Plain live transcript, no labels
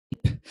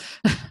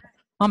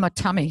on my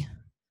tummy.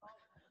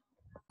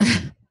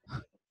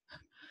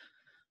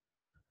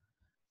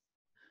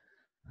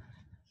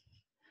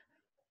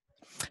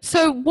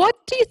 So what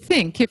do you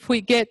think if we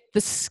get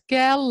the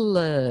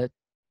skeleton?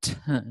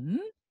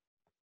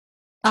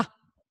 Oh,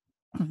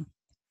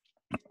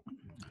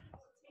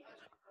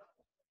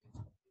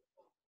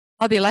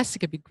 the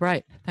elastic would be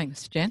great.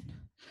 Thanks, Jen.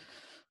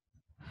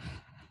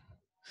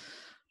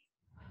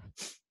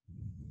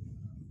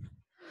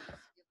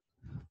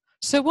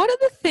 So what are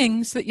the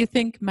things that you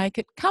think make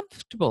it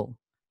comfortable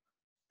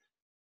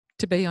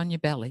to be on your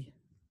belly?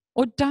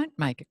 Or don't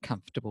make it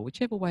comfortable,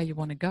 whichever way you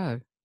want to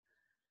go.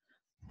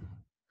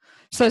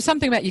 So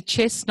something about your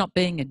chest not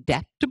being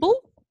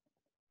adaptable,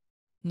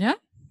 yeah,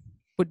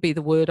 would be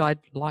the word I'd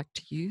like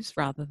to use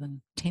rather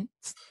than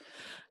tense.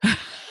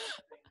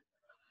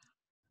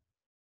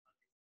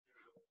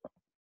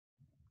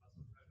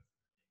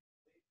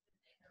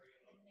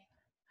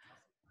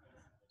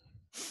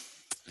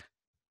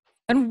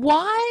 And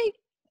why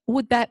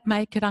would that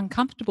make it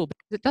uncomfortable?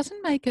 Because it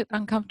doesn't make it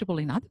uncomfortable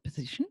in other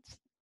positions.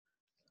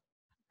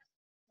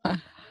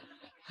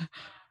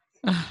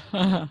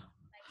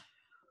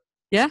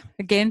 Yeah,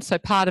 again, so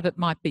part of it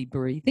might be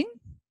breathing,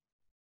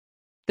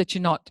 that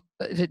you're not,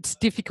 it's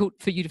difficult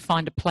for you to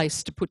find a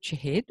place to put your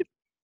head.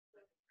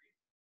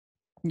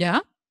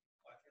 Yeah.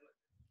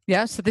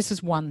 Yeah, so this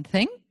is one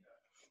thing.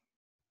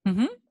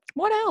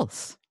 What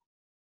else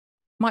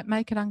might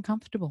make it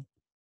uncomfortable?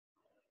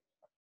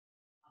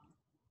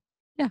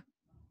 Yeah.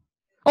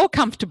 Or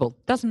comfortable,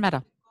 doesn't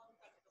matter.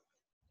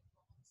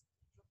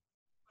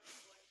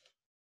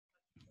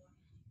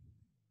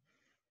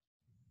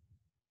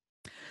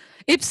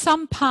 If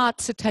some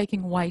parts are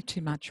taking way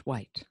too much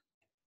weight,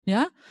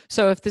 yeah?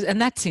 So if there's,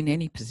 and that's in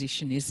any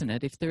position, isn't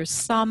it? If there are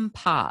some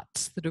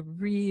parts that are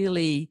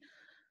really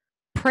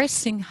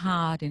pressing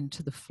hard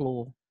into the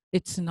floor,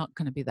 it's not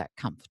going to be that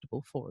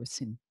comfortable for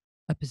us in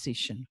a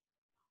position.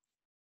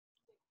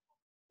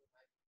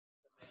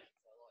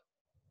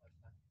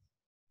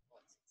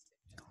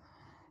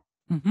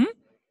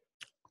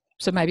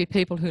 So maybe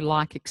people who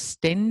like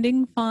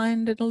extending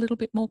find it a little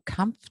bit more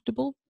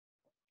comfortable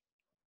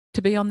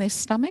to be on their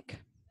stomach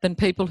than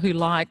people who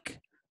like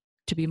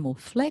to be more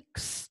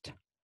flexed.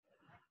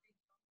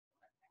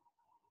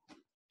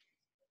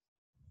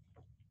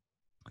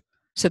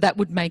 So that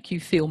would make you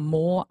feel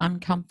more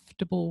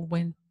uncomfortable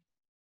when...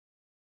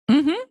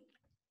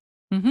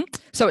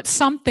 So it's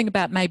something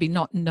about maybe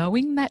not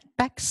knowing that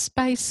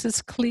backspace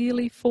as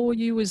clearly for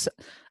you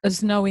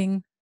as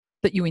knowing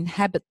that you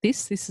inhabit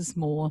this. This is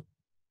more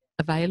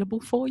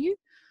available for you.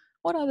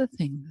 What other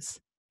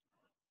things?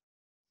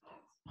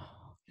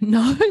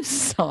 Nose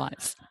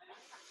size.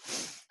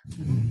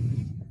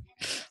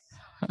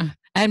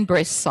 And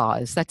breast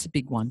size. That's a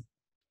big one.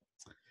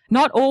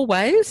 Not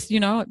always,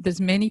 you know,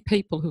 there's many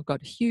people who've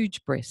got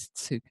huge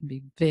breasts who can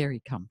be very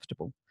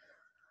comfortable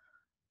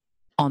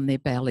on their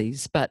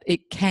bellies, but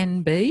it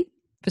can be,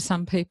 for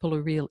some people,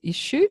 a real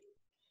issue.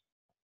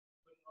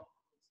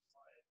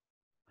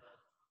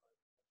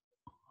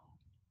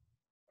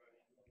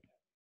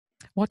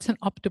 What's an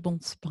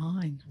optimal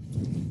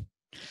spine?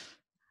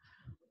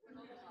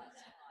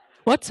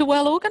 What's a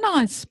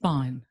well-organised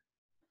spine?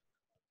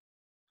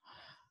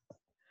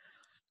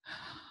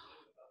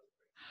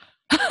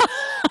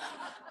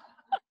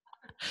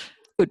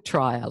 Good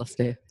try,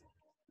 Alistair.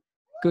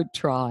 Good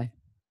try.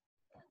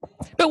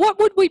 But what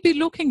would we be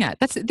looking at?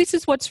 This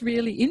is what's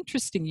really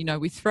interesting. You know,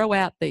 we throw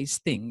out these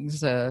things,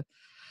 but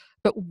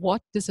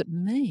what does it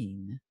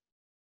mean?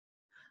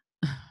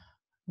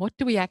 What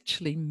do we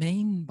actually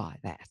mean by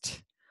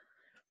that?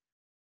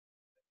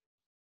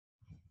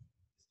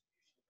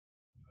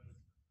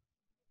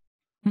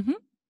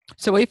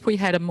 So if we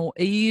had a more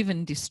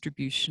even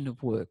distribution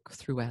of work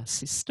through our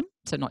system,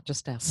 so not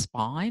just our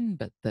spine,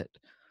 but that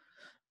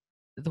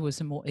there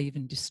was a more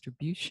even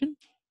distribution.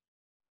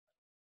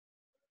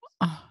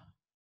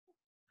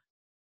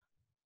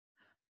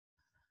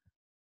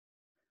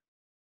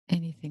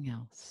 Anything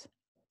else?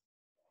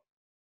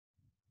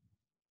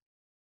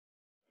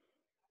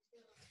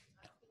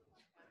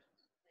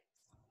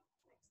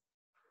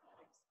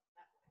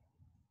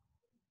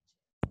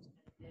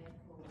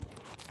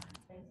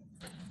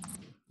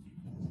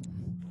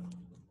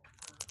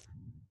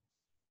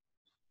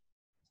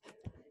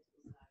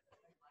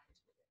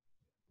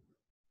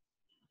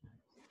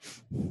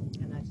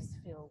 And I just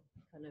feel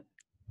kind of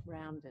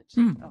rounded.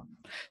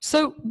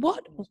 So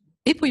what,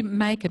 if we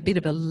make a bit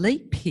of a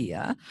leap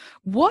here,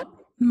 what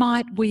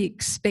might we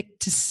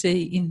expect to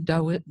see in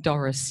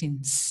Doris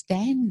in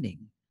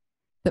standing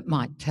that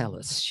might tell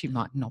us she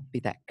might not be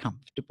that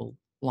comfortable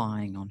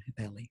lying on her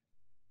belly?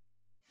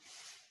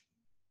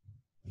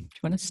 Do you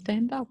want to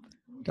stand up,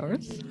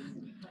 Doris?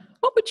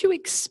 What would you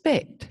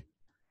expect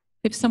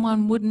if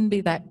someone wouldn't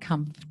be that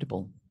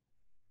comfortable?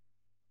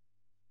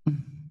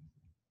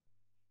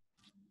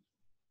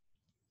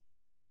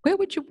 Where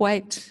would your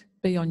weight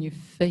be on your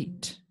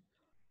feet?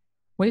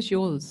 Where's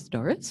yours,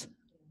 Doris?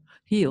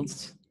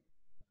 Heels.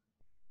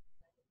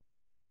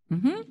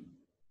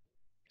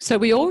 So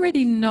we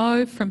already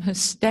know from her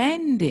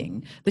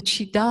standing that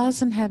she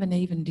doesn't have an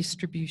even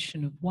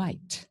distribution of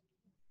weight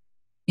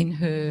in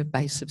her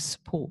base of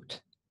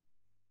support.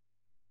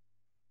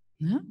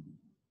 No?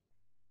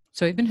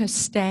 So even her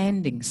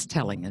standing's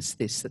telling us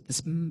this, that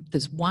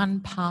there's one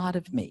part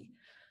of me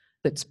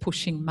that's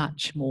pushing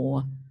much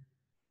more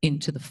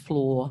into the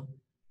floor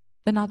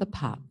than other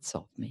parts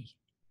of me.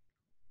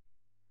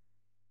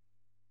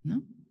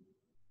 No?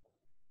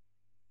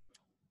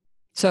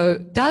 So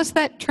does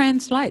that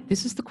translate?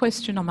 This is the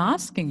question I'm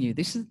asking you.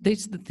 These are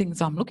the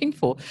things I'm looking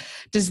for.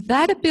 Does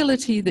that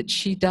ability that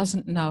she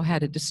doesn't know how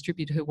to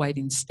distribute her weight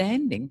in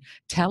standing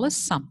tell us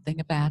something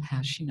about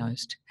how she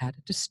knows how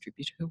to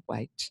distribute her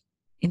weight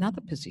in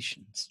other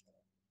positions?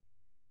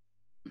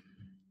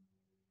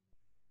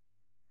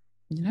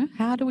 You know,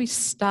 how do we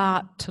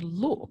start to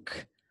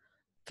look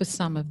for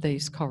some of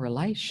these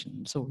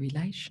correlations or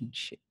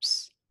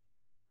relationships?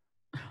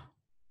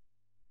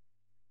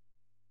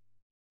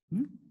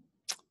 Hmm?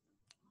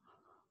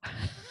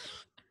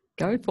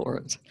 Go for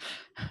it.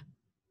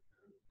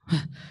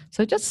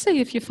 So just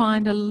see if you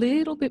find a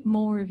little bit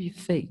more of your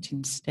feet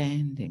in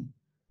standing,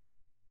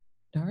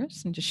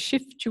 Doris, and just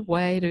shift your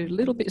weight a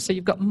little bit so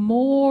you've got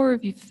more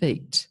of your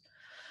feet.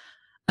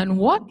 And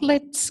what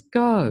lets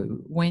go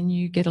when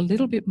you get a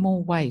little bit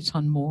more weight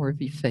on more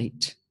of your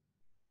feet?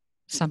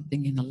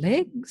 Something in the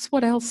legs?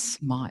 What else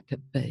might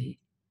it be?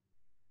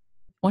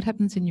 What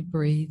happens in your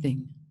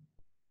breathing?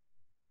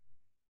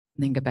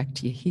 And then go back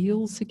to your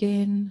heels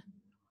again.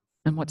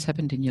 And what's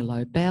happened in your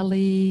low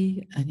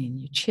belly and in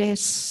your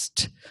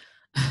chest?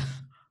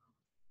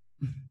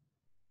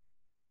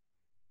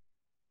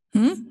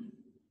 Hmm?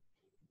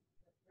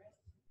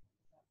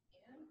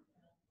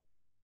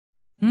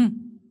 Mm.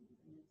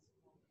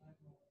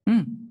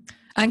 Mm.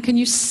 And can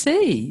you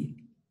see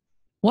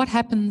what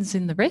happens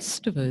in the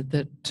rest of her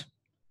that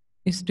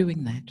is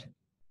doing that?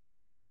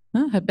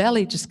 Her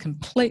belly just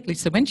completely,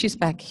 so when she's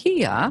back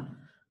here,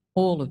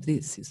 all of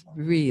this is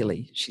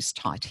really, she's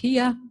tight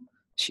here,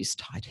 she's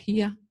tight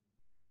here.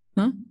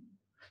 Huh?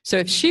 So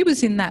if she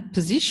was in that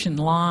position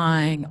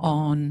lying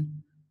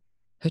on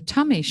her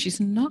tummy, she's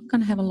not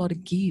going to have a lot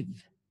of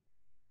give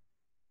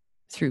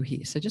through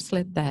here. So just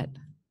let that.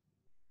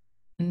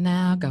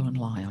 Now go and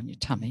lie on your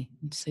tummy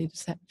and see,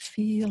 does that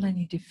feel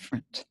any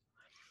different?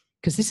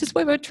 Because this is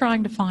where we're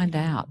trying to find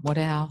out what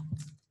our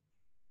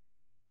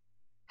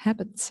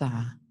habits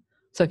are.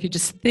 So if you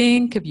just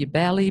think of your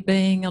belly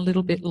being a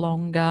little bit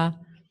longer,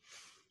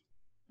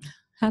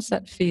 how's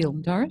that feel,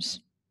 Doris?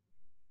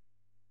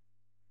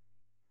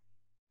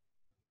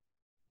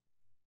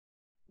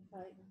 If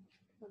I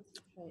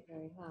concentrate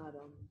very hard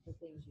on the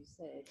things you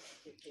said,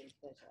 it feels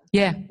better.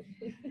 Yeah.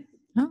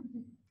 Huh?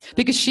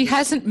 Because she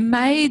hasn't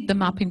made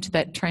them up into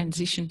that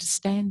transition to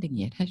standing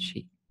yet, has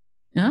she?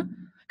 Yeah?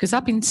 Because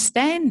up in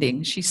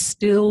standing, she's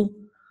still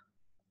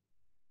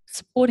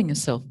supporting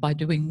herself by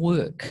doing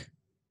work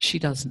she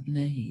doesn't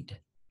need.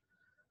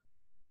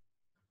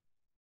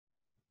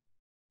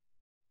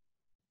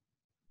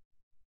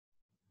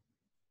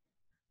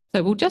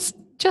 So we'll just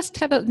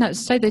have a, no,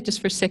 stay there just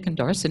for a second,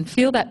 Doris, and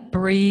feel that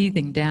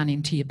breathing down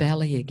into your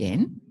belly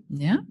again.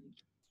 Yeah?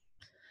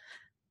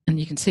 And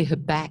you can see her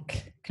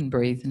back can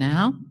breathe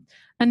now.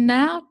 And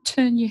now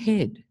turn your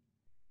head,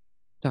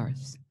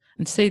 Doris,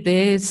 and see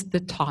there's the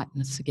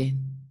tightness again.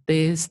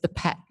 There's the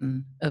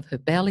pattern of her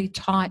belly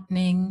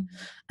tightening.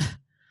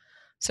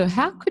 So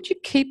how could you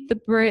keep the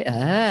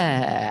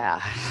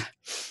breath?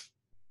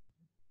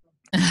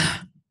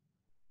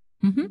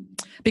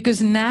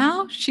 Because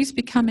now she's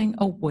becoming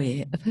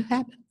aware of her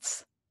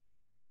habits.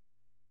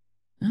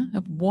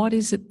 Of what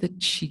is it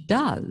that she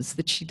does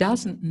that she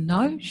doesn't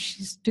know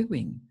she's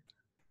doing.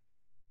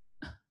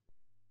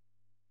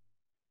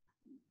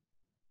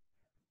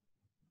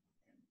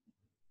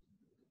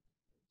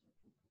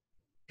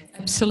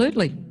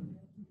 Absolutely.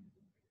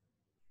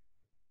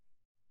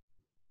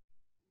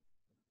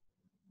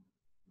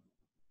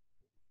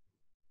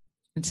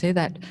 And see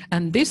that.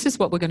 And this is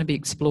what we're going to be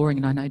exploring.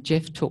 And I know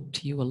Jeff talked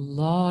to you a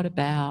lot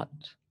about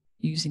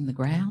using the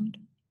ground,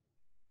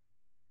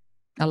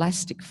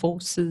 elastic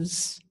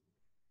forces.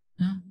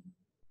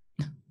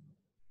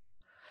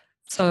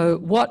 So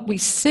what we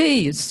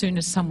see as soon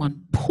as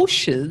someone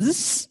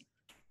pushes,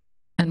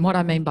 and what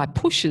I mean by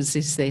pushes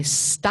is they're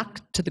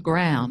stuck to the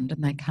ground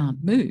and they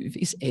can't move,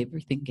 is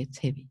everything gets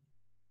heavy.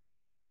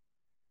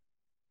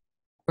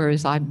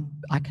 Whereas I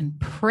can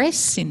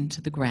press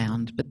into the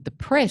ground, but the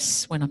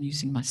press, when I'm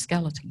using my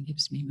skeleton,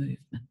 gives me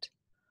movement.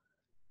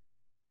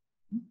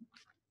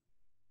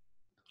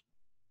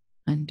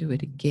 And do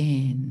it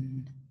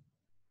again.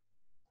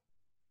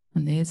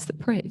 And there's the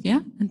press,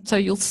 yeah? And so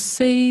you'll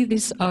see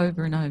this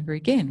over and over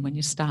again when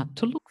you start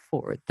to look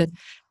for it, that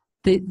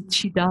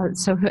she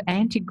does, so her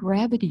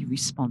anti-gravity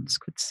response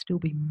could still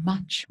be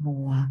much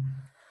more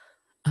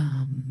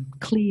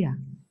clear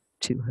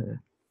to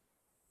her.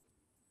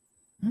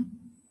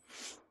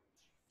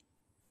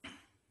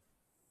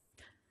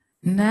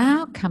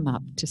 Now come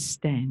up to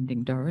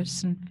standing,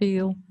 Doris, and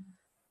feel,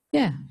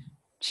 yeah,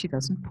 she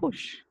doesn't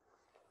push.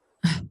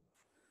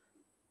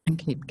 And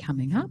keep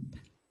coming up.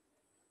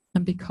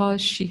 And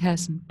because she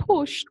hasn't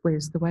pushed,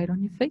 where's the weight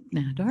on your feet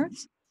now,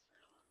 Doris?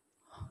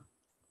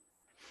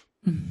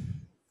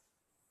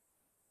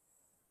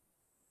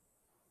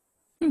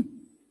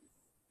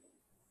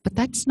 But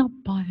that's not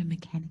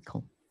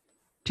biomechanical.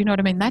 Do you know what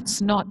I mean?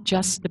 That's not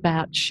just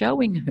about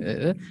showing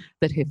her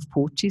that her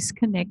foot is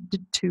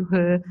connected to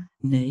her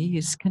knee,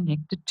 is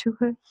connected to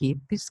her hip,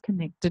 is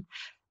connected.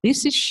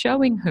 This is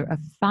showing her a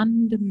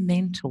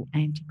fundamental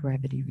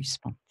anti-gravity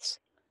response.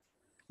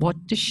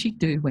 What does she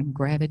do when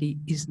gravity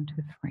isn't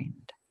her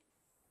friend?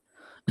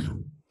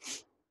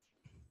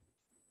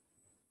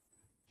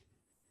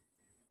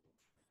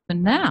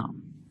 And now,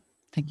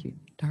 thank you,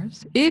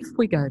 Doris, if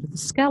we go to the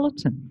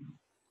skeleton,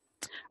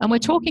 and we're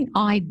talking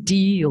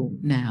ideal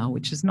now,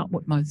 which is not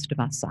what most of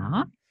us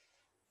are.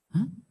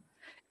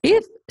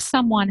 If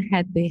someone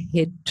had their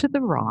head to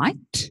the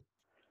right,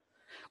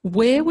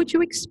 where would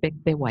you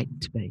expect their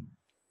weight to be?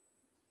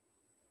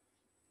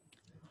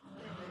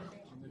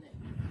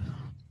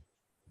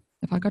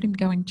 Have I got him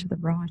going to the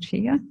right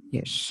here?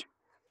 Yes.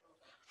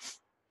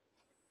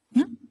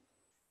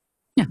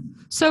 Yeah.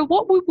 So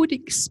what we would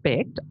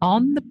expect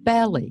on the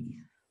belly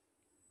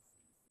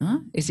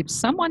is if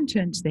someone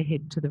turns their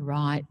head to the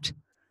right,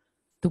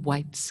 the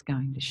weight's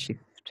going to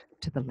shift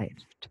to the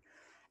left.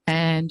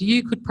 And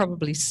you could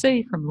probably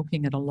see from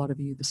looking at a lot of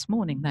you this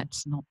morning,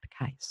 that's not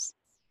the case.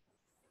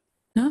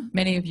 No?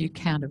 Many of you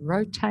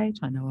counter-rotate.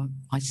 I know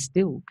I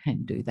still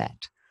can do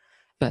that.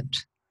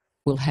 But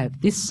we'll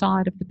have this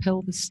side of the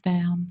pelvis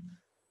down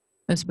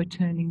as we're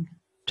turning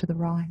to the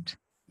right.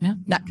 Yeah?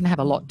 That can have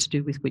a lot to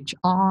do with which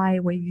eye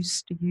we're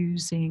used to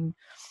using,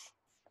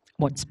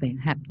 what's been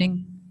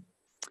happening.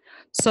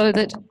 So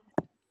that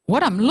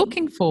what I'm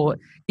looking for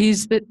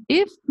is that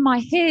if my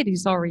head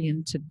is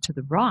oriented to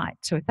the right,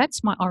 so if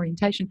that's my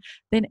orientation,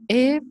 then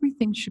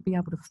everything should be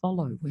able to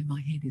follow where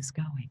my head is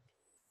going.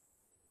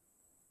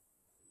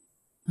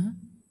 Huh?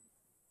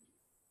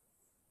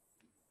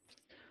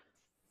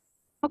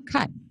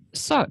 Okay,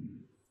 so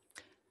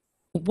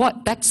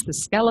that's the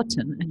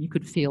skeleton, and you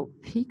could feel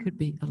he could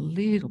be a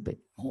little bit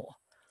more.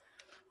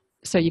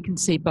 So you can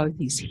see both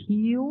his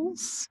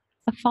heels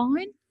are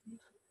fine.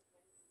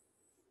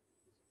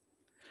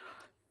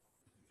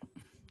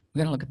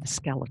 We're going to look at the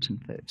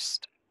skeleton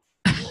first.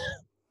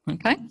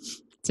 Okay?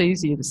 It's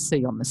easier to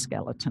see on the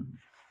skeleton.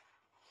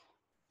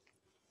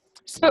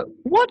 So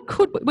what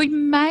could we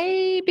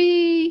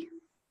maybe,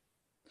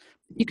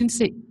 you can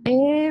see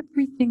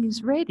everything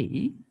is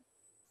ready.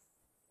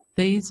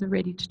 These are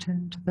ready to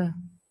turn to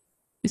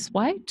this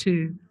way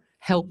to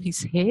help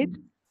his head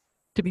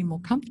to be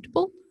more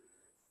comfortable.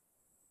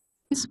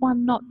 This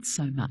one, not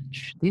so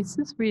much. This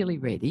is really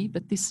ready,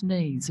 but this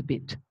knee's a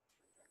bit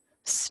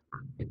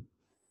stuck.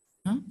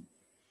 Huh?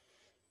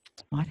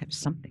 Might have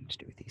something to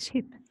do with his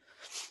hip.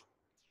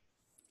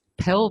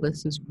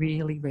 Pelvis is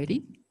really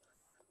ready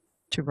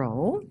to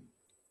roll.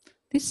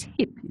 This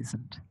hip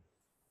isn't.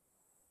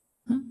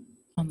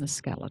 On the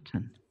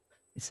skeleton.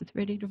 This is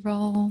ready to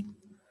roll.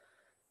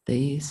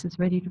 This is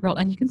ready to roll.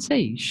 And you can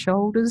see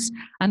shoulders.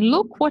 And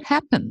look what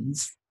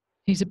happens.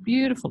 He's a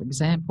beautiful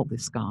example,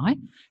 this guy.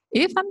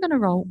 If I'm going to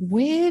roll,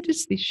 where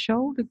does this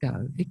shoulder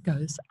go? It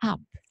goes up.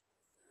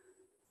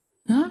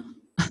 Huh?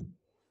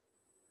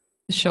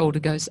 The shoulder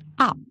goes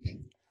up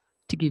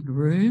to give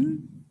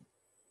room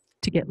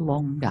to get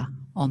longer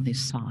on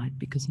this side,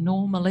 because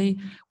normally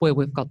where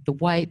we've got the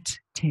weight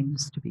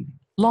tends to be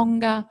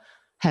longer,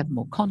 have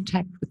more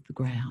contact with the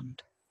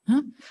ground.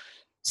 Huh?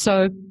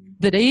 So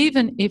that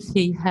even if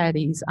he had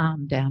his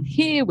arm down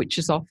here, which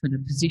is often a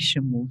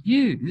position we'll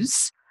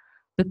use,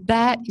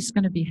 that is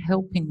going to be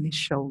helping this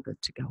shoulder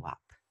to go up,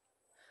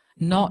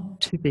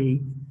 not to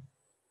be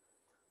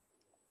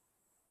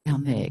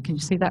down there. Can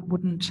you see that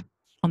wouldn't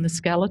on the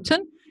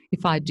skeleton?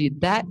 If I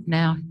did that,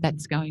 now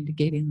that's going to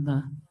get in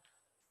the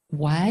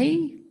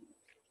way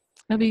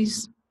of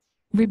his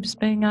ribs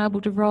being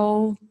able to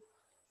roll.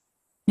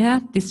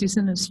 Yeah, this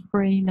isn't as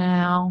free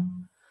now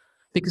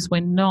because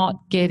we're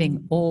not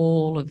getting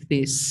all of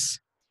this,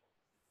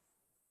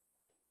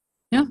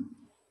 yeah,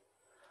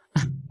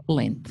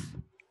 length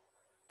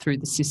through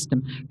the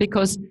system,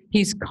 because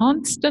he's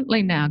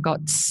constantly now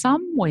got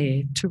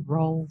somewhere to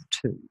roll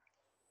to.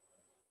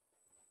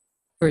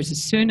 Whereas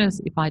as soon as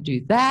if I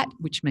do that,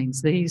 which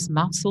means these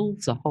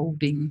muscles are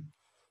holding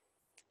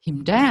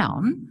him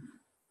down,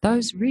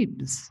 those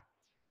ribs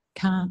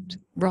can't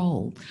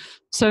roll.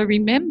 So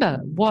remember,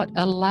 what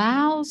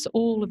allows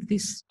all of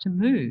this to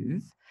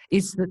move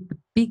is that the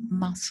big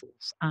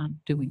muscles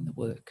aren't doing the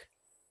work.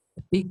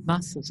 The big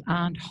muscles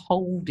aren't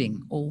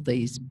holding all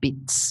these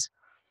bits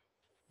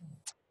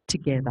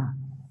together.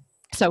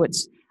 So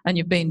it's, and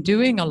you've been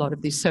doing a lot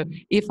of this. So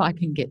if I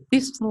can get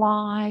this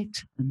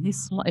light and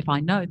this light, if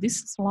I know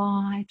this is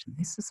light and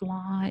this is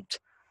light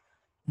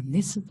and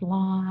this is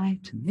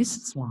light and this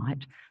is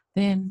light,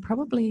 then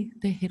probably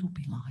their head will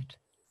be light.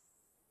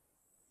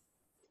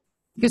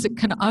 Because it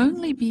can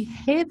only be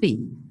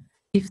heavy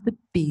if the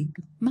big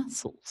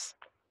muscles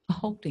are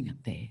holding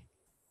it there.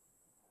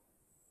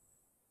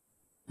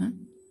 Huh?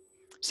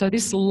 So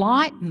this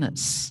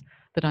lightness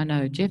that I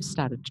know Jeff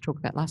started to talk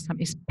about last time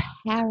is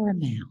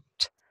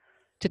paramount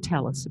to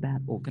tell us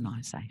about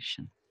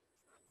organisation.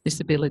 This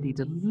ability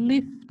to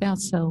lift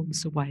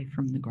ourselves away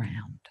from the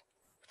ground,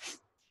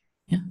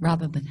 yeah,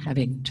 rather than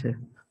having to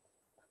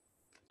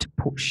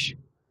push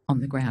on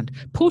the ground.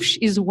 Push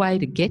is a way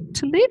to get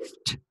to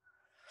lift.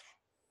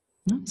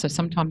 So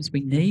sometimes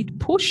we need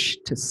push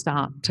to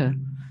start to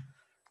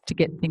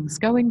get things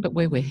going, but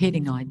where we're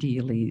heading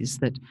ideally is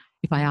that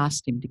if I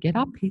asked him to get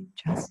up, he'd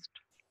just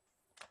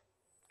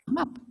come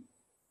up.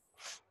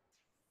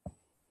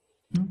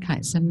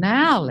 Okay, so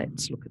now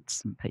let's look at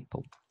some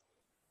people.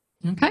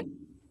 Okay?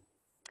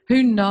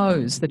 Who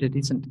knows that it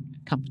isn't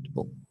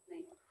comfortable?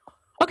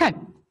 Okay.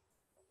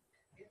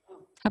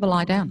 Have a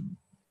lie down.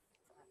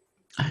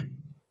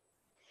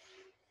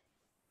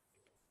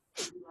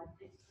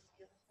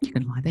 You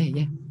can lie there,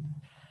 yeah.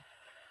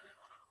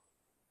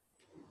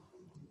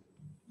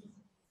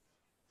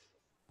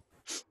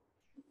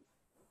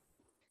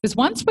 Because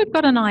once we've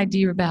got an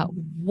idea about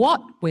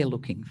what we're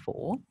looking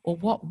for or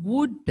what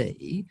would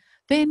be,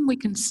 then we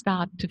can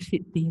start to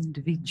fit the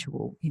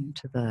individual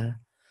into the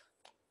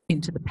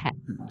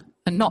pattern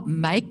and not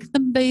make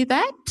them be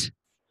that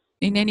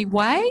in any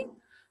way,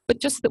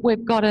 but just that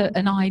we've got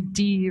an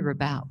idea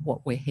about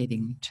what we're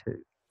heading to.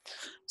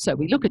 So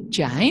we look at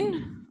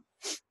Jane.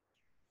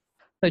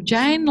 So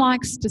Jane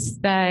likes to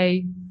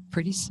stay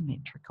pretty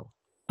symmetrical.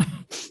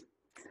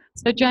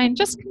 So Jane,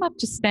 just come up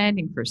to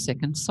standing for a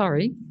second,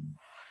 sorry,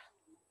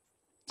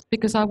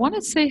 because I want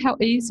to see how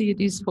easy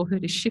it is for her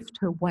to shift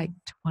her weight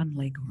to one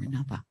leg or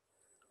another.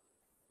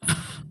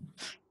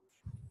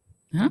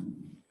 Huh?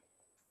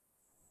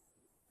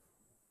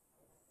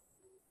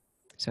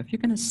 So if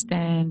you're going to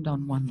stand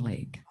on one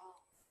leg,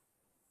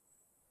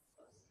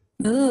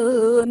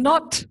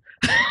 not.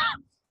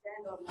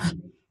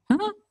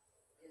 Huh?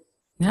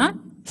 Yeah?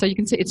 So you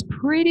can see it's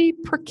pretty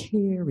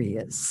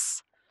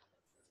precarious.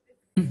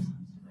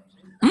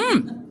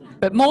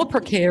 But more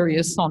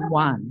precarious on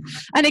one.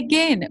 And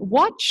again,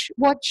 watch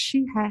what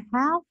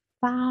how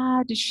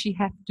far does she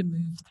have to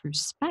move through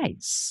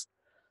space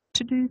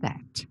to do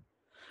that?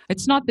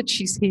 It's not that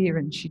she's here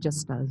and she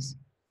just does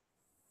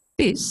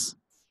this,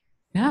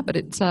 yeah, but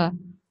it's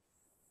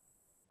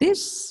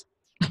this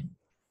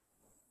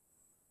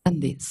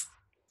and this.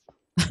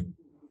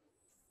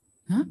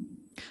 Huh?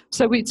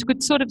 So we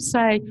could sort of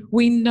say,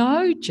 we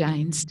know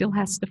Jane still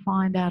has to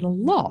find out a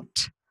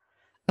lot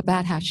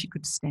about how she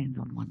could stand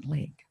on one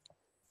leg.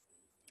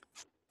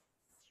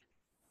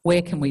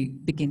 Where can we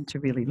begin to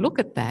really look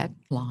at that?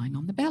 Lying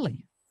on the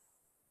belly.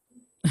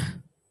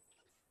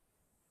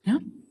 Yeah?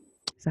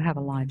 So have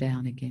a lie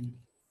down again,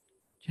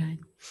 Jane.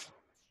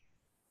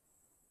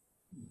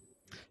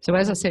 So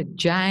as I said,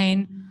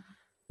 Jane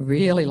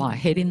really like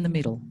head in the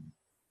middle.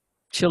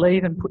 She'll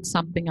even put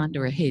something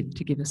under her head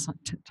to give us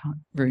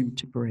room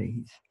to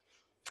breathe.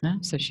 Yeah?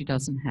 So she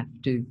doesn't have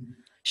to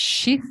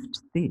shift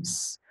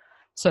this.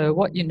 So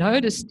what you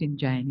noticed in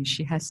Jane is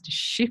she has to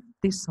shift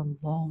this a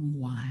long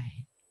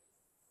way.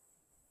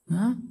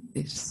 Huh?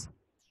 This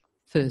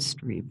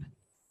first rib.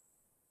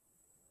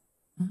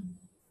 Huh?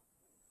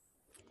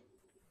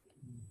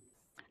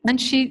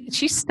 And she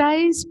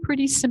stays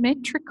pretty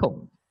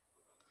symmetrical.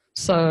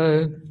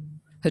 So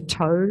her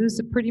toes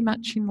are pretty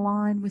much in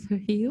line with her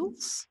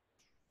heels.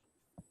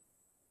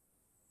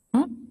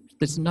 Huh?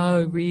 There's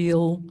no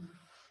real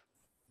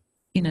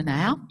in and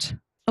out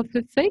of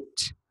her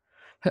feet.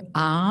 Her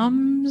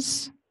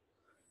arms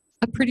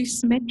are pretty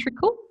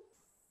symmetrical.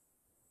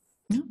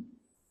 Yeah.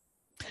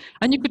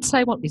 And you could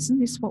say, well, isn't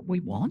this what we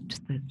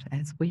want? That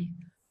as we...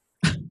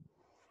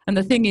 And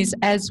the thing is,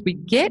 as we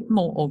get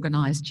more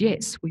organised,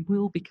 yes, we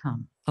will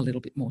become a little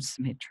bit more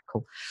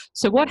symmetrical.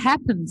 So what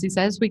happens is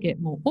as we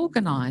get more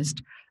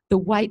organised, the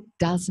weight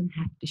doesn't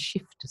have to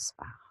shift as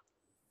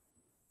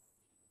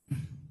far.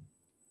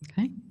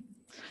 Okay?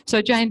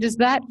 So Jane, does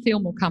that feel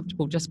more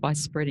comfortable just by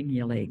spreading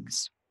your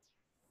legs?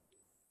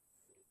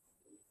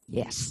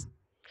 Yes.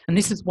 And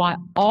this is why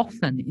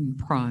often in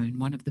prone,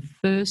 one of the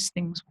first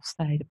things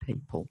we'll say to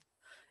people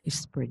is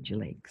spread your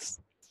legs.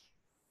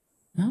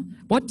 Huh?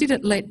 What did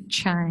it let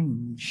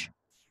change?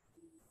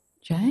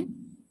 Jane?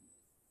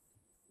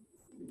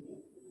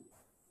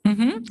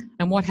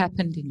 And what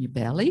happened in your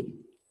belly?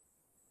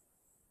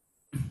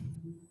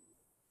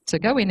 So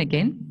go in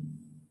again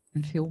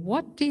and feel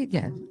what did,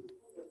 yeah.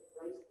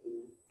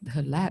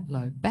 Her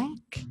low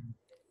back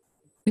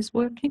is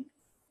working,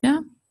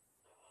 yeah.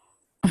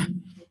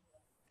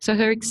 So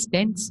her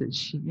extensors,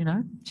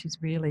 she's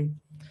really...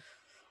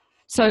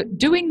 So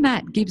doing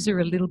that gives her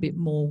a little bit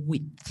more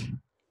width.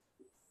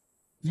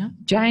 Yeah.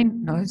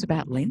 Jane knows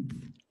about length,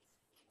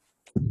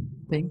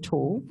 being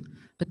tall,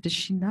 but does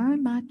she know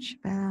much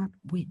about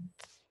width?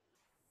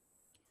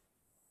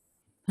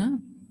 Huh?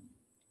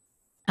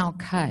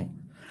 Okay.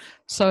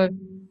 So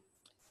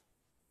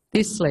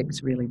this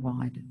leg's really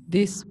wide,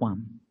 this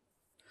one.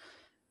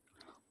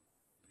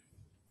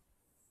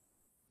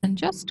 And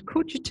just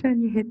could you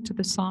turn your head to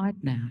the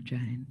side now,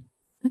 Jane?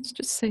 Let's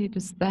just see,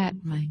 does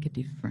that make a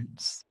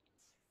difference?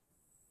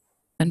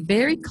 And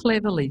very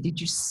cleverly, did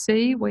you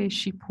see where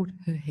she put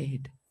her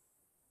head?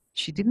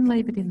 She didn't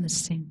leave it in the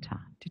centre.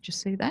 Did you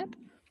see that?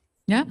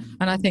 Yeah?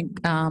 And I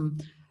think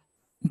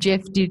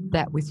Jeff did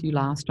that with you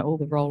last time, all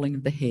the rolling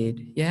of the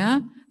head, yeah?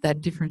 That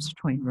difference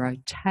between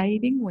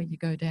rotating, where you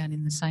go down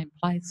in the same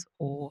place,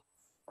 or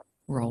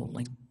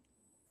rolling,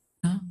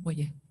 where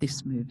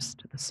this moves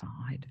to the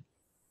side.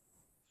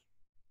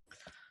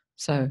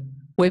 So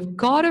we've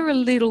got her a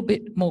little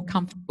bit more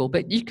comfortable,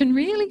 but you can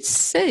really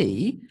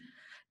see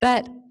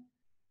that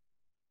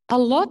a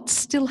lot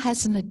still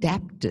hasn't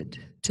adapted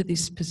to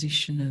this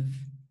position of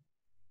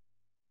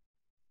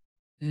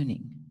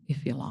turning,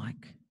 if you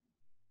like.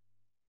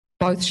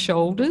 Both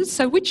shoulders.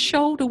 So which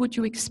shoulder would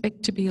you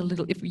expect to be a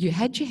little, if you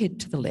had your head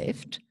to the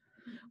left,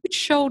 which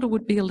shoulder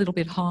would be a little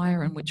bit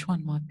higher and which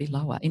one might be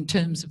lower in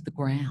terms of the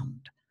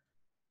ground?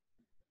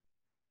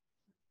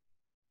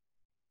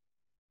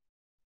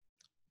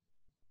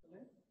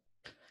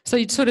 So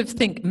you'd sort of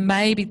think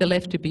maybe the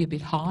left would be a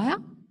bit higher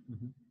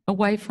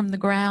away from the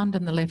ground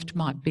and the left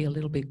might be a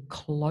little bit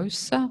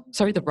closer.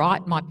 Sorry, the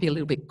right might be a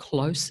little bit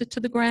closer to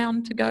the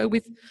ground to go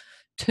with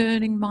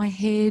turning my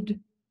head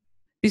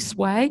this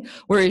way.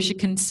 Whereas you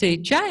can see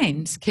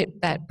Jane's kept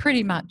that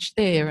pretty much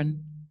there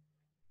and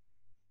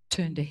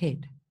turned her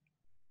head.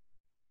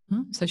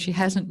 So she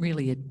hasn't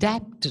really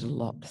adapted a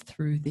lot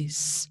through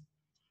this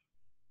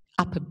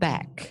upper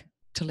back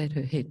to let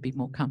her head be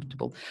more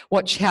comfortable.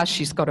 Watch how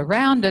she's got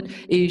around it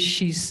is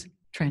she's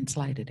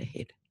translated her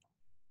head.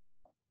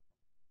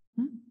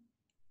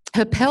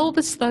 Her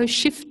pelvis, though,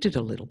 shifted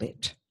a little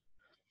bit.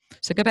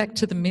 So go back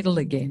to the middle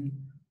again.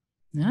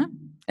 Yeah?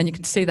 And you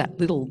can see that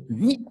little...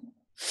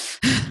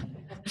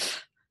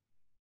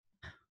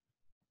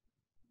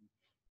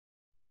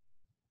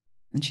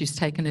 And she's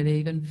taken it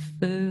even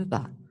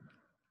further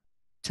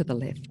to the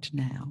left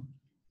now.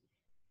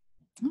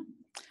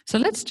 So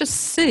let's just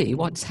see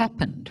what's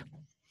happened.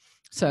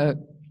 So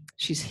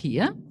she's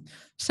here.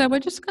 So we're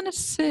just going to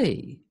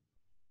see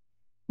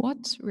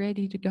what's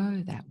ready to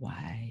go that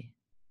way.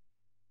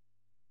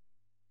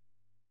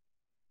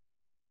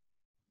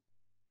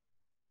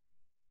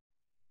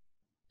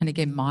 And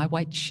again, my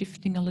weight's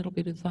shifting a little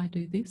bit as I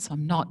do this.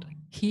 I'm not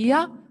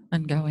here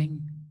and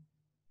going.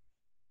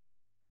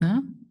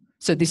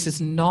 So this is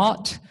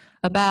not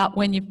about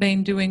when you've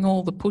been doing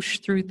all the push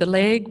through the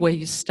leg where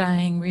you're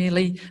staying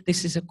really.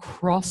 This is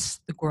across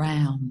the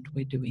ground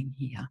we're doing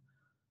here.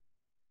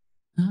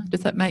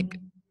 Does that make,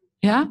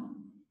 yeah?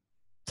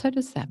 So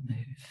does that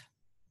move?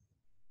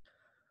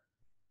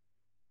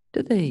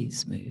 Do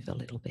these move a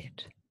little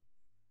bit?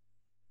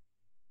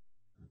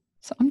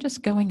 So I'm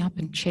just going up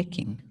and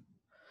checking.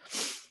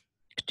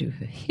 Do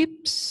her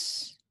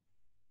hips.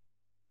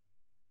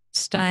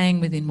 Staying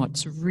within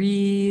what's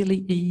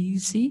really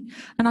easy.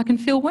 And I can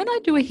feel when I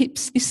do her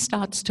hips, this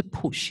starts to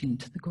push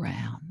into the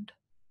ground.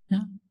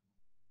 Yeah?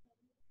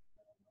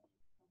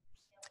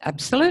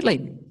 Absolutely.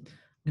 I'm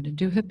going to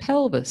do her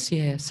pelvis,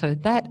 yeah. So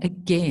that,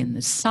 again,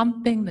 is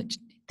something that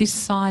this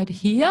side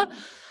here,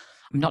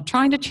 I'm not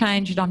trying to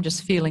change it, I'm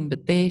just feeling,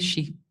 but there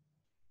she's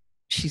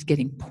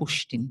getting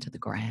pushed into the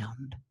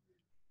ground.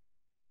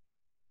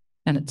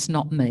 And it's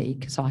not me,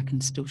 because I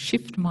can still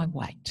shift my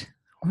weight.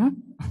 Right?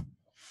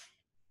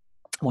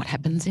 What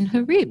happens in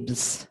her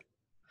ribs?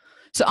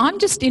 So I'm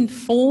just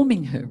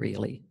informing her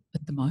really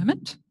at the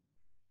moment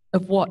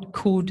of what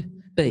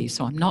could be.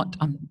 So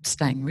I'm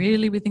staying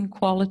really within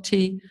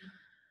quality.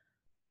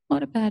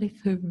 What about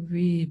if her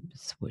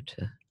ribs were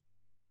to?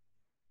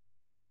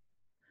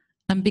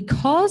 And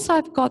because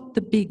I've got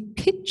the big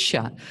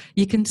picture,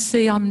 you can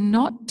see I'm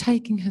not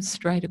taking her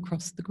straight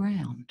across the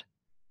ground.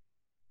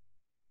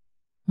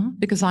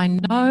 Because I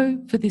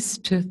know for this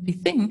to be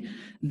thing,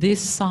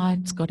 this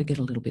side's got to get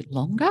a little bit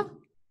longer.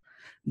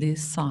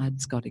 This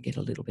side's got to get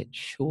a little bit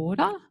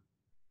shorter.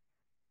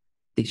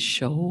 This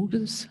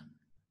shoulder's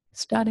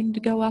starting to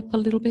go up a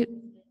little bit.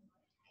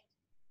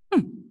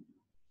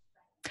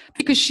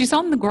 Because she's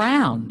on the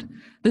ground.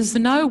 There's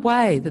no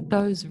way that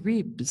those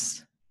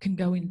ribs can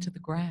go into the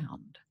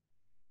ground.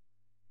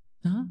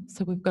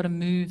 So we've got to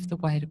move the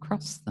weight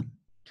across them.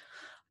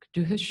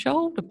 Do her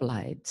shoulder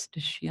blades.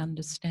 Does she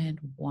understand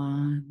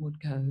one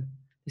would go,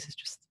 this is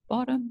just the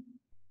bottom.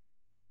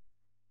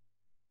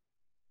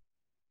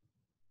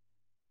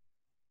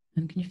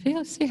 And can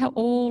you see how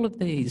all of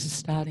these are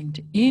starting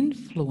to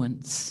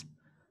influence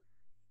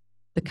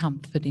the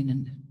comfort in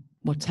and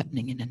what's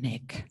happening in the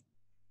neck?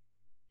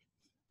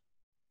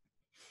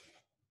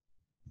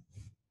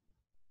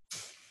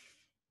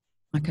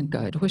 I can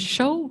go to her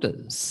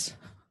shoulders.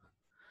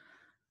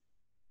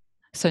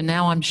 So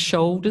now I'm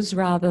shoulders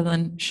rather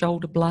than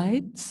shoulder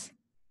blades.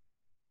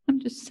 I'm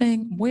just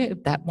saying where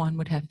that one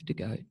would have to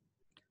go.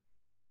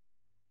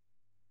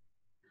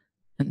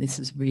 And this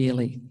is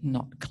really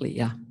not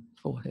clear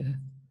for her.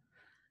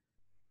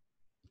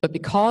 But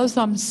because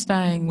I'm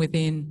staying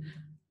within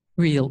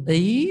real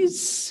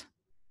ease,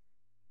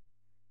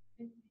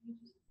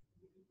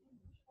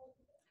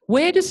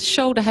 where does the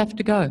shoulder have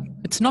to go?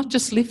 It's not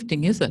just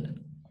lifting, is it?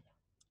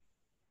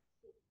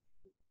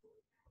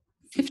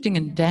 Lifting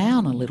and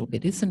down a little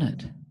bit, isn't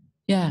it?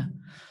 Yeah.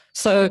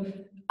 So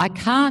I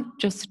can't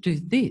just do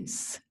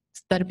this.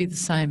 That'd be the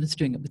same as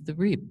doing it with the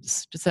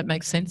ribs. Does that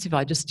make sense? If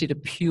I just did a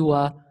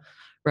pure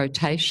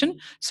rotation,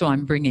 so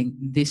I'm bringing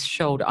this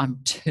shoulder, I'm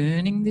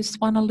turning this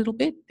one a little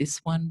bit, this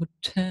one would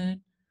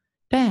turn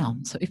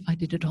down. So if I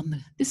did it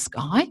on this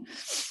guy,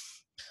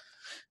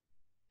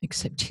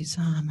 except his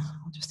arm,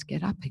 I'll just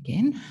get up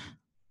again.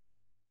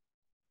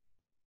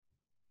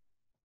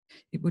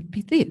 It would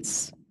be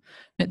this.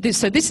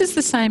 So this is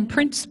the same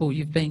principle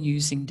you've been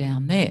using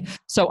down there.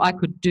 So I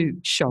could do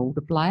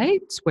shoulder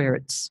blades where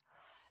it's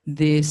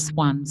this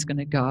one's going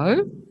to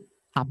go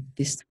up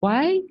this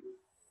way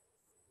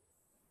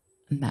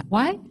and that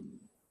way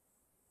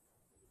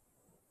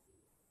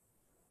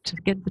to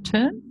get the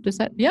turn. Does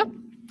that, yep.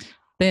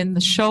 Then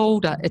the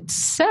shoulder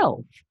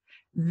itself,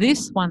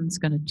 this one's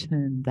going to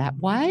turn that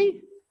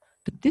way,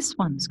 but this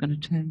one's going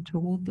to turn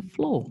toward the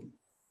floor.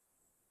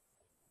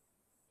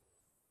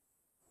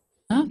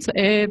 So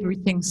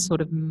everything's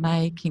sort of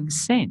making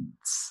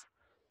sense.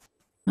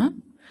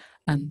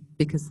 And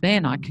because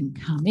then I can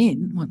come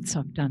in once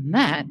I've done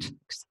that.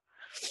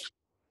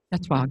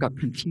 That's why I got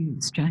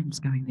confused, James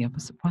going the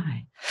opposite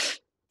way.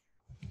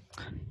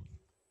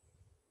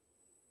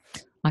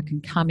 I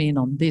can come in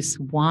on this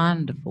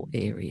wonderful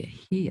area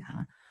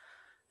here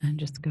and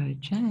just go,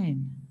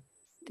 Jane,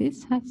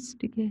 this has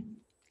to get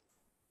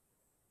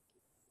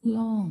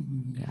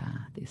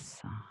longer, this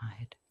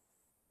side.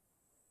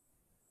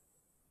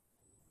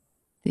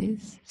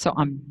 This. So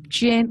I'm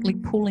gently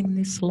pulling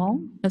this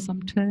long as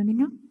I'm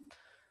turning it.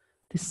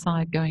 This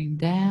side going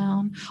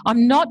down.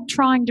 I'm not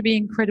trying to be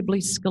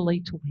incredibly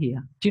skeletal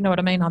here. Do you know what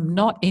I mean? I'm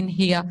not in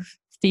here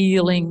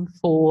feeling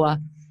for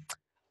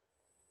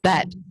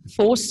that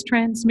force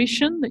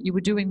transmission that you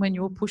were doing when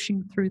you were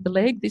pushing through the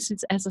leg. This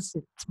is, as I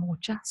said, it's more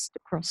just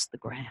across the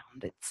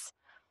ground.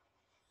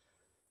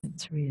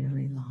 It's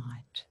really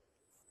light.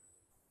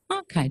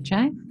 Okay,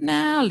 Jane,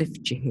 now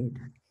lift your head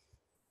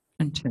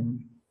and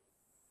turn.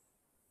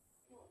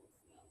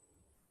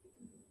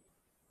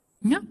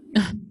 Yeah,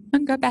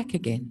 and go back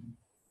again.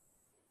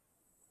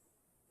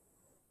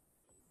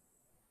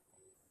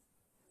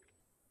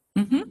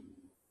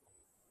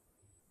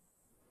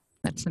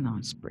 That's a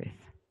nice breath.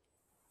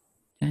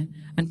 Okay.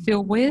 And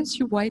feel, where's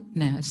your weight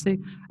now? See,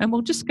 and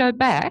we'll just go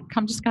back.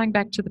 I'm just going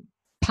back to the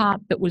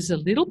part that was a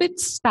little bit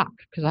stuck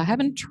because I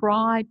haven't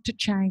tried to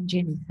change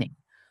anything.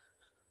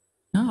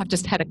 No, I've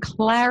just had a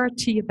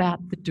clarity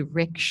about the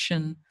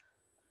direction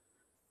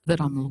that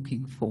I'm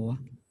looking for.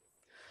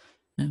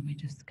 And we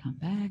just come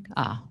back.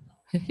 Ah,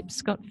 her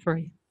hips got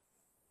free.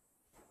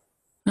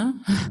 Huh?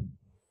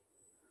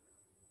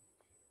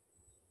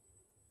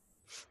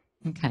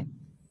 Okay,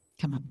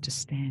 come up to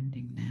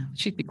standing now.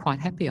 She'd be quite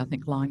happy, I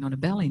think, lying on her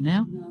belly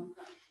now.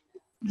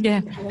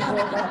 Yeah.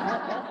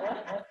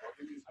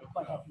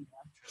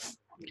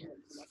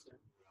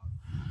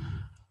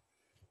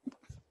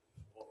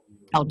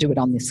 I'll do it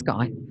on this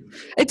guy.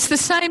 It's the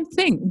same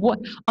thing.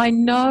 I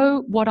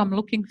know what I'm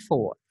looking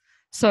for.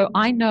 So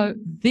I know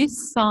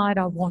this side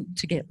I want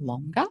to get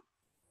longer.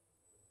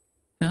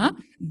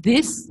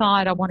 This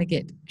side I want to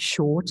get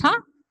shorter.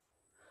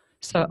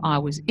 So I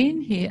was in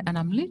here and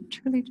I'm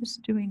literally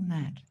just doing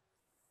that.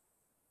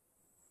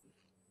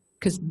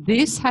 Because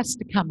this has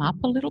to come up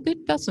a little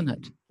bit, doesn't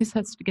it? This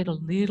has to get a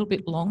little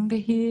bit longer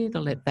here to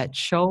let that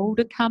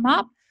shoulder come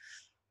up.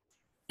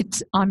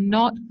 I'm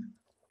not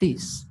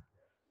this.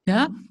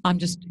 Yeah, I'm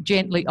just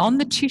gently on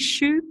the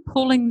tissue,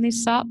 pulling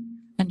this up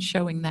and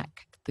showing that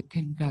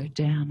can go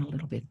down a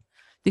little bit.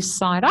 This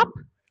side up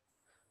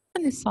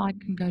and this side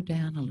can go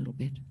down a little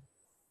bit.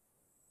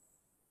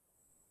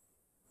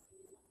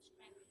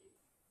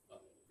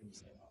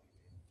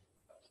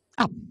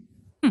 Up.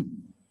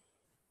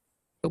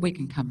 But we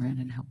can come around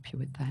and help you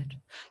with that.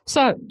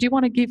 So do you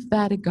want to give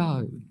that a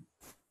go?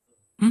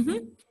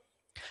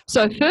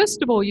 So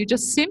first of all, you're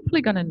just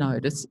simply going to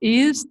notice,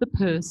 is the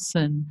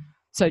person,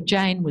 so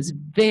Jane was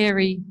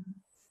very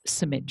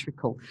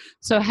symmetrical.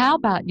 So how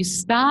about you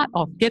start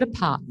off, get a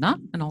partner,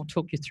 and I'll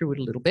talk you through it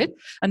a little bit.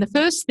 And the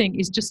first thing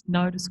is just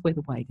notice where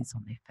the weight is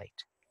on their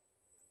feet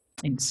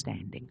in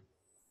standing.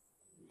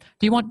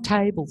 Do you want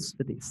tables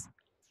for this?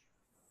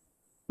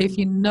 If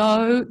you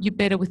know you're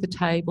better with a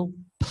table,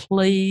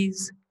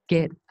 please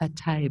get a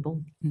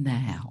table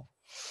now.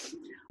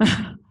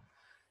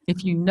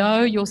 If you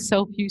know your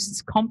self-use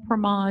is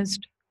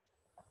compromised,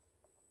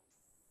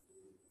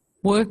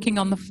 working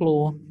on the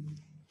floor.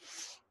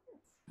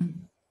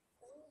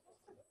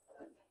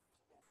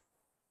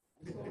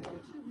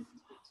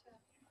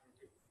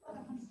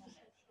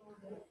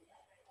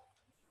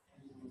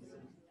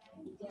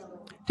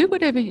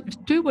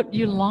 Do what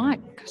you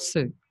like,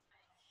 Sue.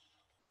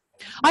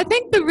 I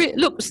think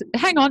look,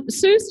 hang on,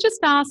 Sue's just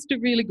asked a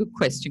really good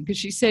question because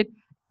she said,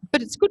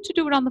 but it's good to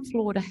do it on the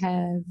floor to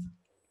have.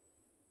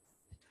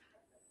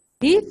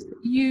 If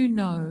you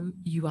know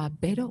you are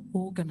better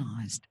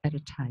organised at a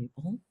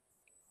table,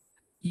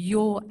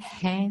 your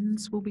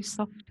hands will be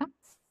softer,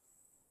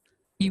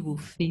 you will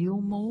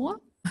feel more,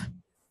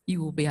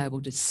 you will be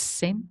able to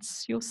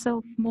sense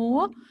yourself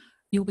more,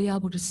 you'll be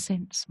able to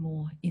sense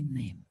more in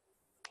them.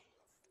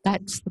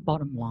 That's the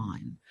bottom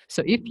line.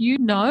 So if you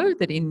know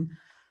that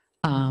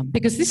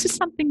because this is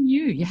something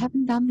new, you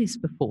haven't done this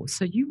before,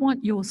 so you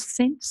want your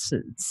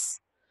senses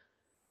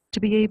to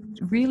be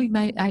really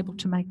able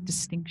to make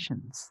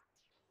distinctions.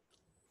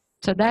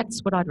 So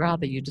that's what I'd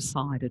rather you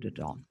decided it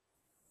on.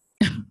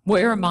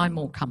 Where am I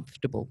more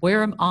comfortable?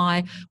 Where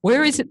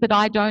is it that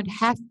I don't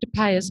have to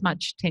pay as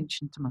much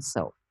attention to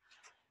myself?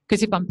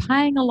 Because if I'm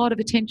paying a lot of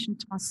attention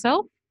to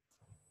myself,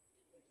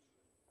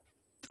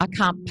 I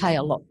can't pay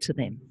a lot to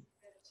them.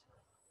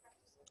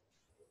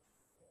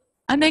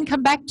 And then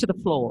come back to the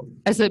floor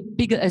as a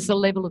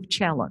level of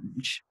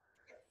challenge.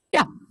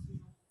 Yeah.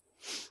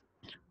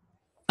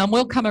 And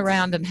we'll come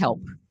around and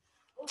help.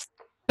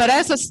 But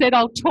as I said,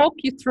 I'll talk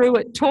you through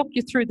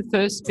the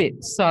first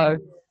bit. So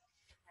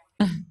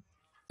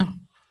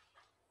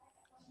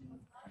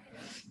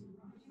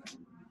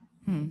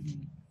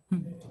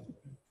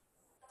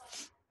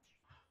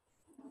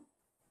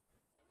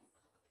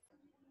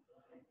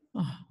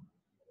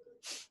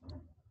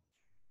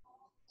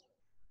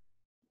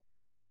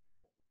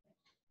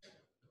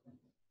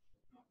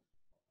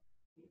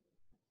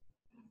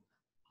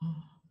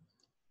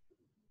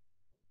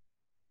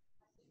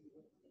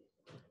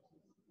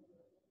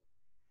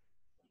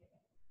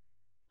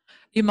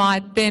you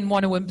might then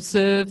want to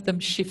observe them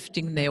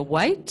shifting their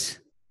weight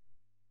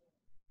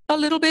a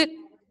little bit,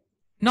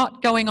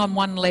 not going on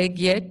one leg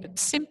yet, but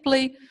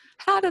simply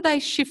how do they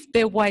shift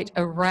their weight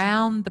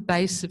around the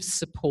base of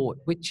support,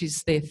 which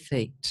is their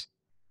feet?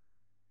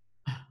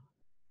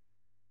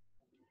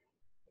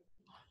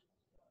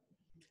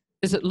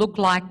 Does it look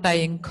like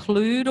they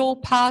include all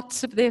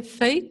parts of their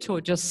feet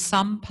or just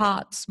some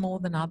parts more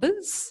than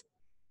others?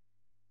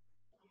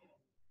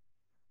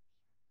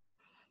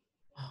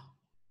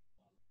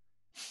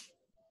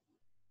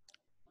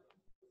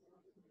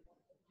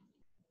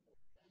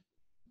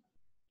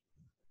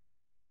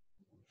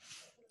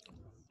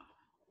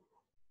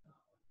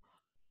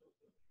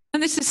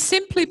 And this is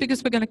simply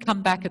because we're going to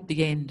come back at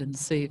the end and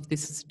see if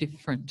this is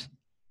different.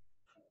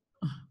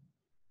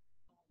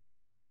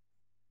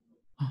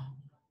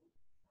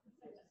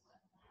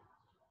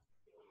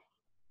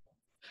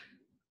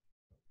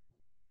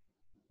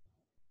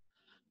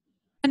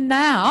 And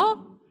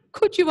now,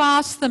 could you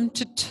ask them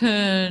to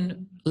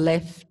turn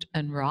left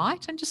and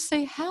right and just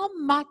see how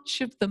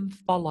much of them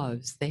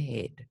follows their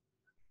head?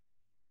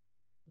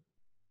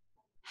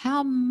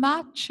 How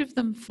much of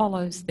them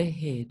follows their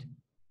head?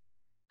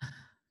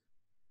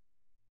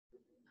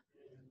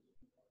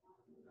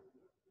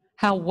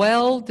 How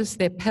well does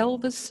their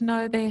pelvis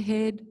know their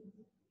head?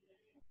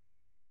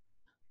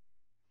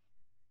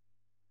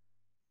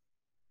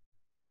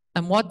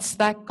 And what's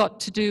that got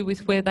to do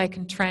with where they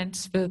can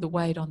transfer the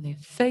weight on their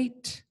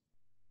feet?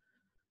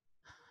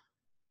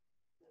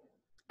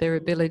 Their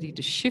ability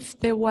to shift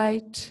their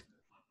weight?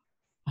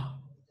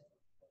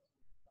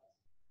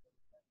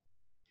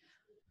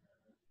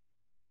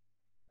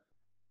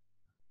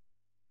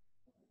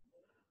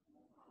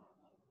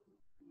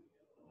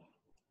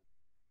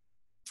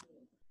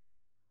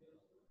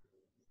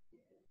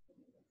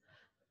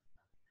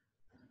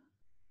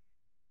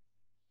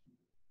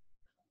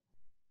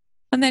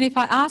 And then if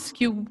I ask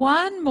you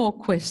one more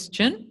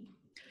question,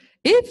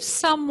 if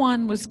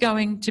someone was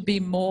going to be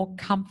more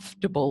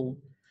comfortable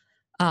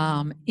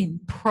in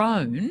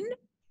prone,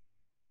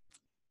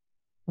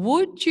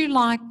 would you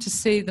like to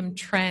see them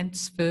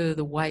transfer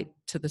the weight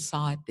to the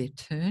side they're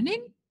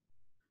turning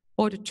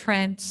or to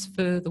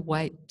transfer the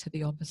weight to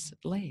the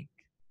opposite leg?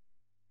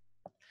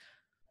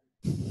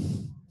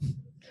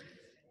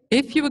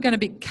 If you were going to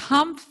be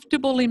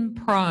comfortable in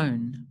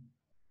prone,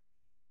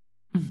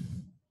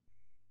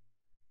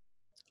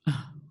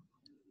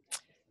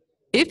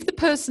 if the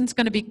person's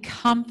going to be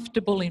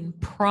comfortable in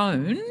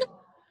prone,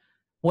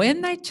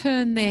 when they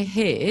turn their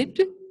head,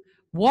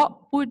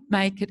 what would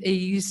make it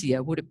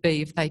easier? Would it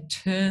be if they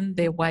turned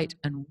their weight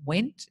and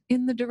went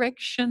in the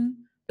direction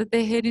that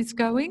their head is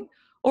going,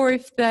 or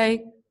if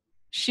they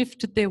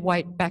shifted their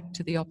weight back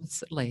to the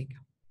opposite leg?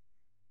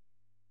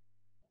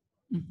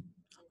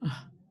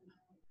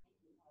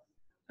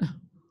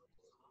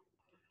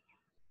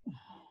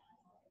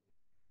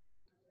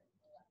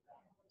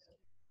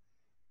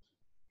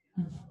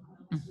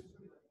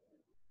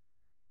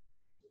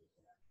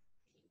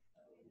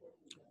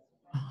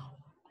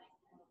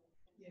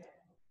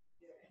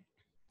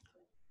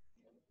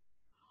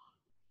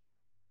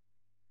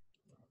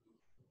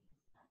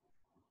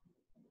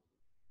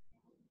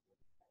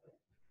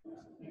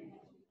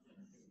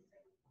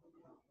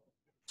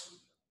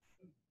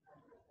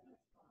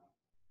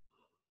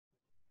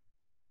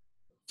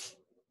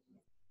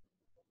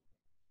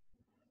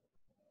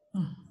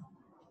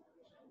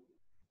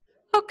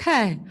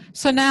 Okay,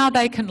 so now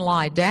they can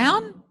lie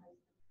down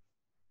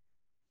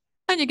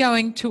and you're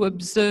going to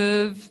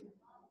observe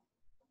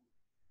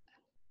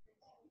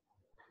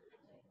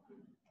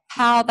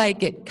how they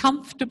get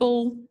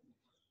comfortable.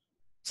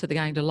 So they're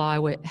going to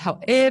lie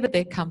however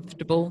they're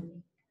comfortable.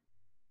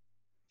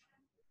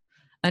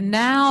 And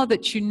now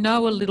that you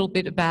know a little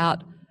bit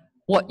about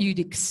what you'd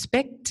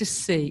expect to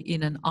see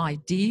in an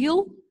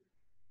ideal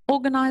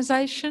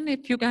organisation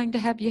if you're going to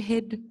have your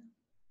head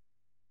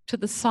to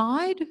the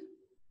side?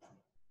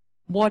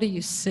 What are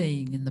you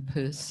seeing in the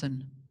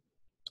person,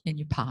 in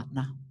your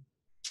partner?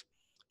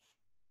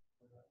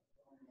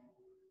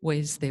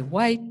 Where's their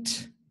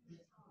weight?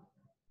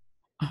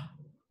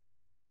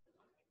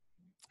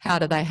 How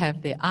do they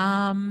have their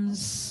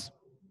arms?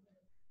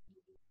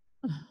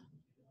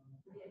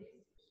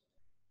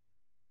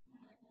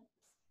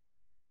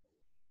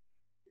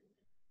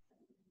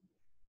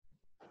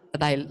 Are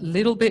they a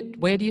little bit,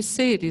 where do you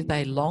see it? Are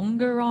they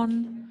longer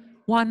on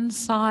one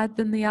side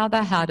than the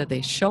other? How do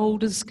their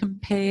shoulders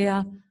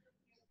compare?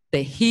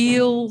 Their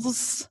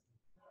heels?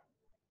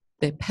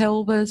 Their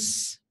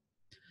pelvis?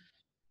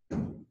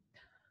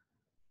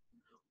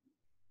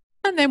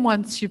 And then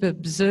once you've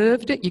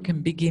observed it, you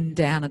can begin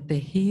down at their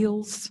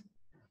heels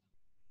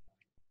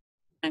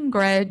and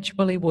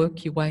gradually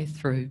work your way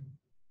through.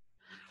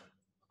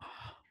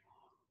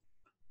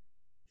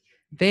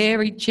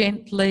 Very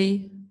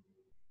gently,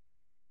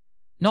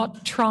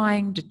 not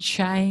trying to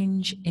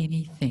change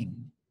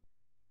anything,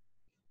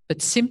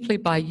 but simply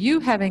by you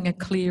having a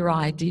clear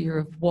idea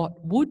of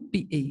what would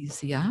be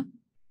easier,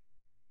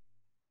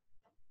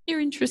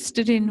 you're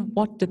interested in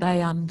what do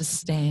they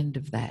understand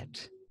of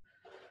that.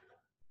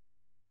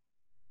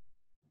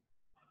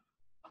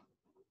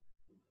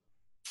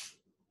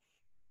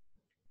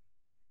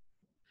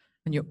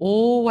 And you're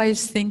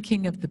always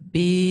thinking of the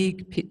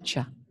big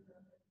picture.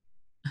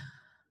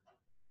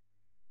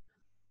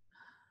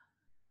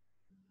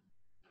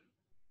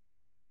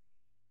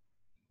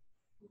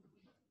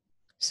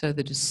 So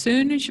that as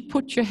soon as you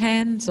put your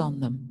hands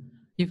on them,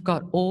 you've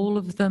got all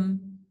of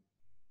them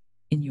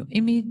in your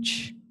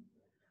image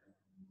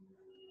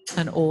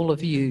and all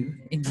of you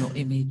in your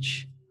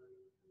image.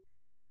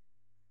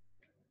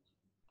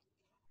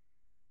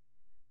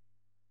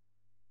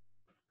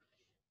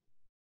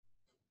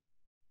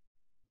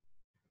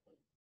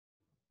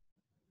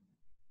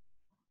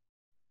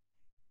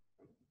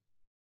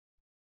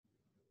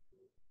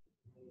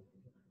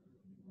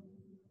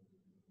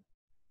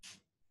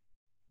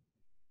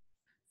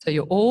 So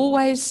you're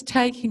always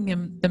taking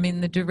them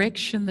in the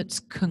direction that's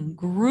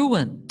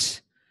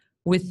congruent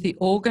with the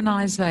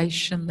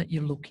organisation that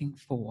you're looking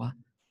for.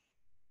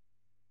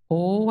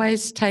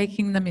 Always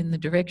taking them in the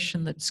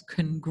direction that's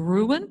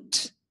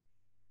congruent.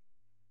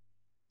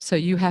 So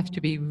you have to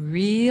be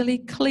really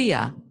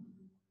clear.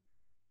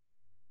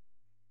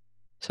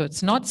 So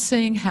it's not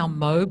seeing how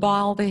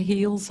mobile their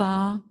heels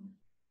are,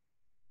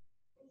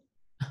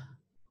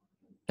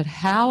 but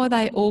how are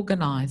they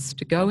organised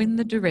to go in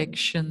the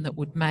direction that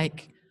would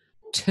make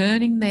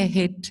turning their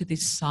head to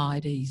this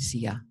side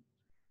easier.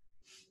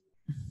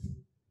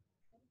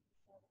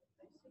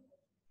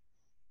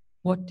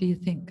 What do you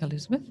think,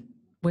 Elizabeth?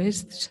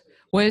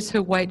 Where's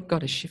her weight got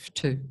to shift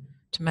to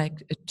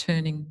make it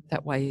turning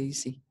that way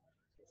easy?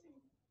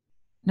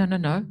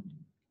 No.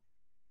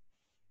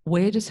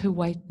 Where does her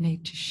weight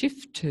need to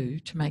shift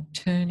to make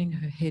turning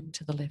her head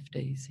to the left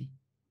easy?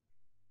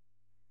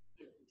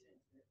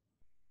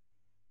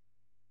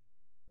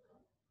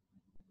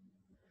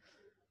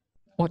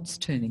 What's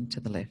turning to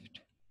the left?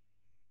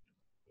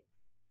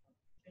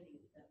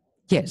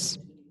 Yes.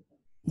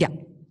 Yeah.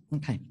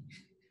 Okay.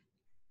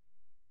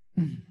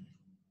 And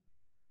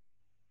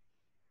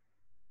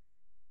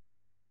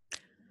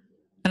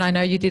I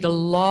know you did a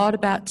lot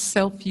about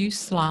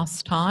self-use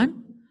last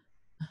time.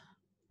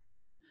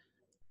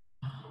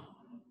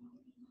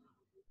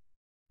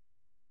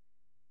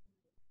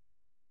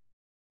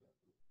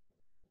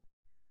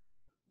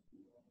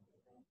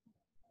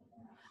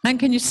 And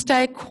can you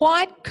stay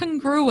quite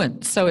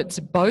congruent? So it's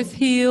both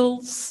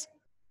heels,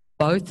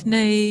 both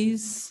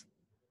knees,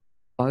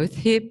 both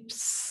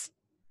hips,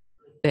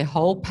 their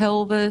whole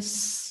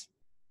pelvis,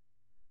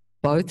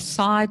 both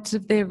sides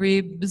of their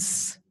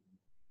ribs,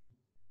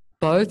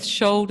 both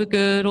shoulder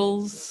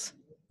girdles,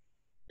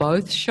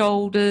 both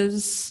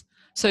shoulders.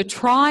 So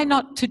try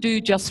not to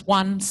do just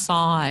one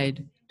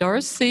side.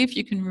 Doris, see if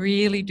you can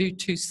really do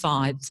two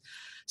sides.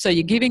 So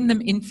you're giving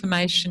them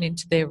information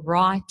into their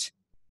right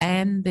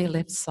and their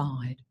left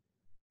side.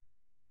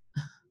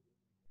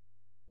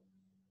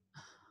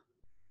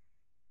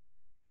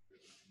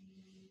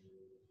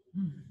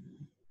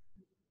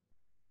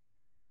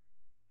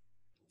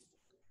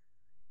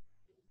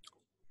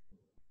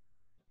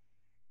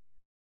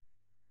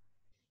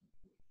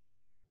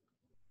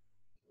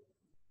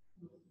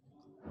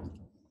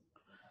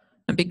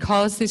 And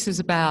because this is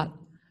about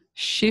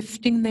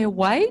shifting their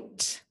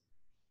weight,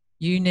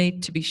 you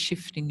need to be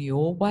shifting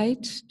your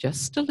weight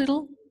just a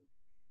little.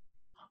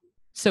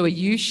 So are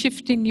you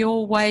shifting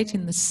your weight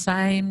in the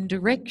same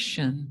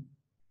direction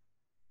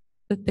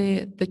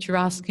that you're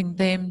asking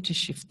them to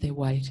shift their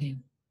weight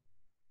in?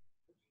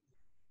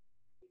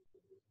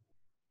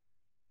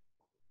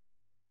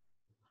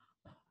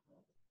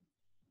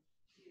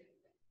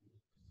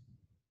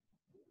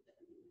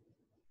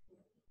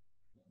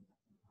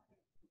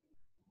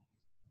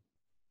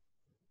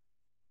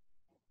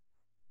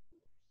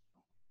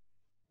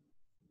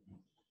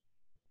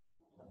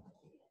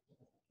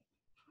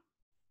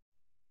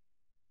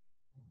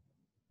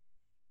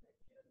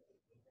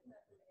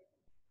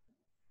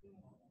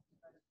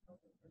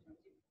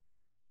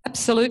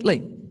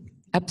 Absolutely.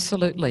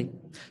 Absolutely.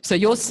 So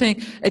you're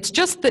saying it's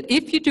just that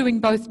if you're doing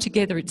both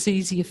together, it's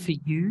easier for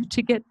you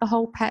to get the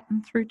whole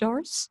pattern through,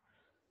 Doris?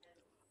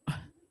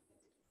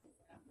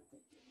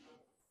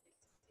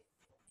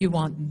 You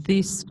want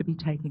this to be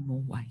taking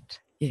more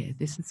weight. Yeah,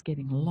 this is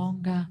getting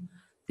longer,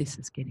 this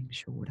is getting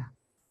shorter.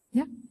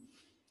 Yeah.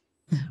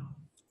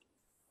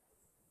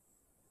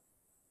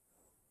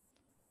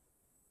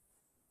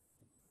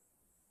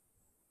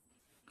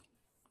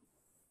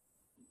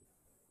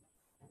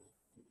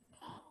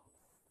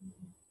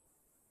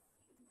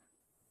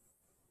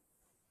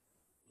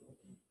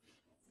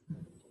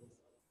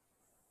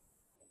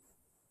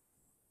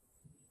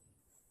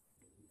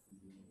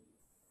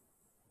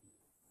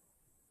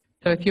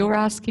 So if you're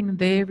asking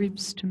their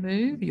ribs to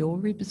move, your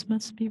ribs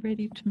must be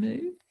ready to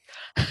move.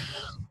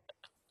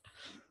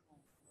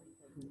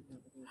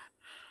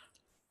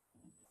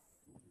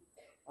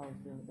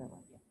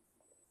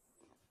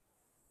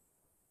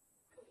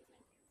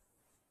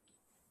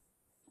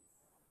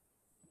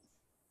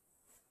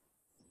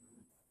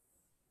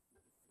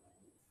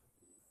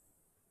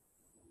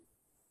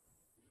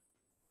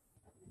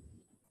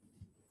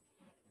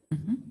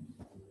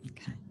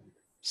 Okay.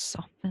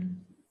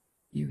 Soften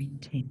your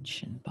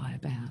intention by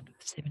about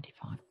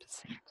 75%.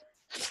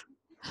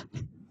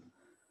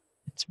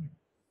 It's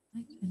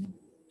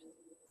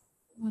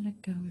want to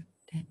go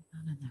down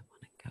and I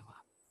want to go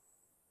up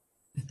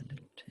with a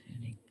little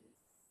turning.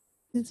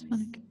 Just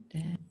want to go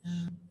down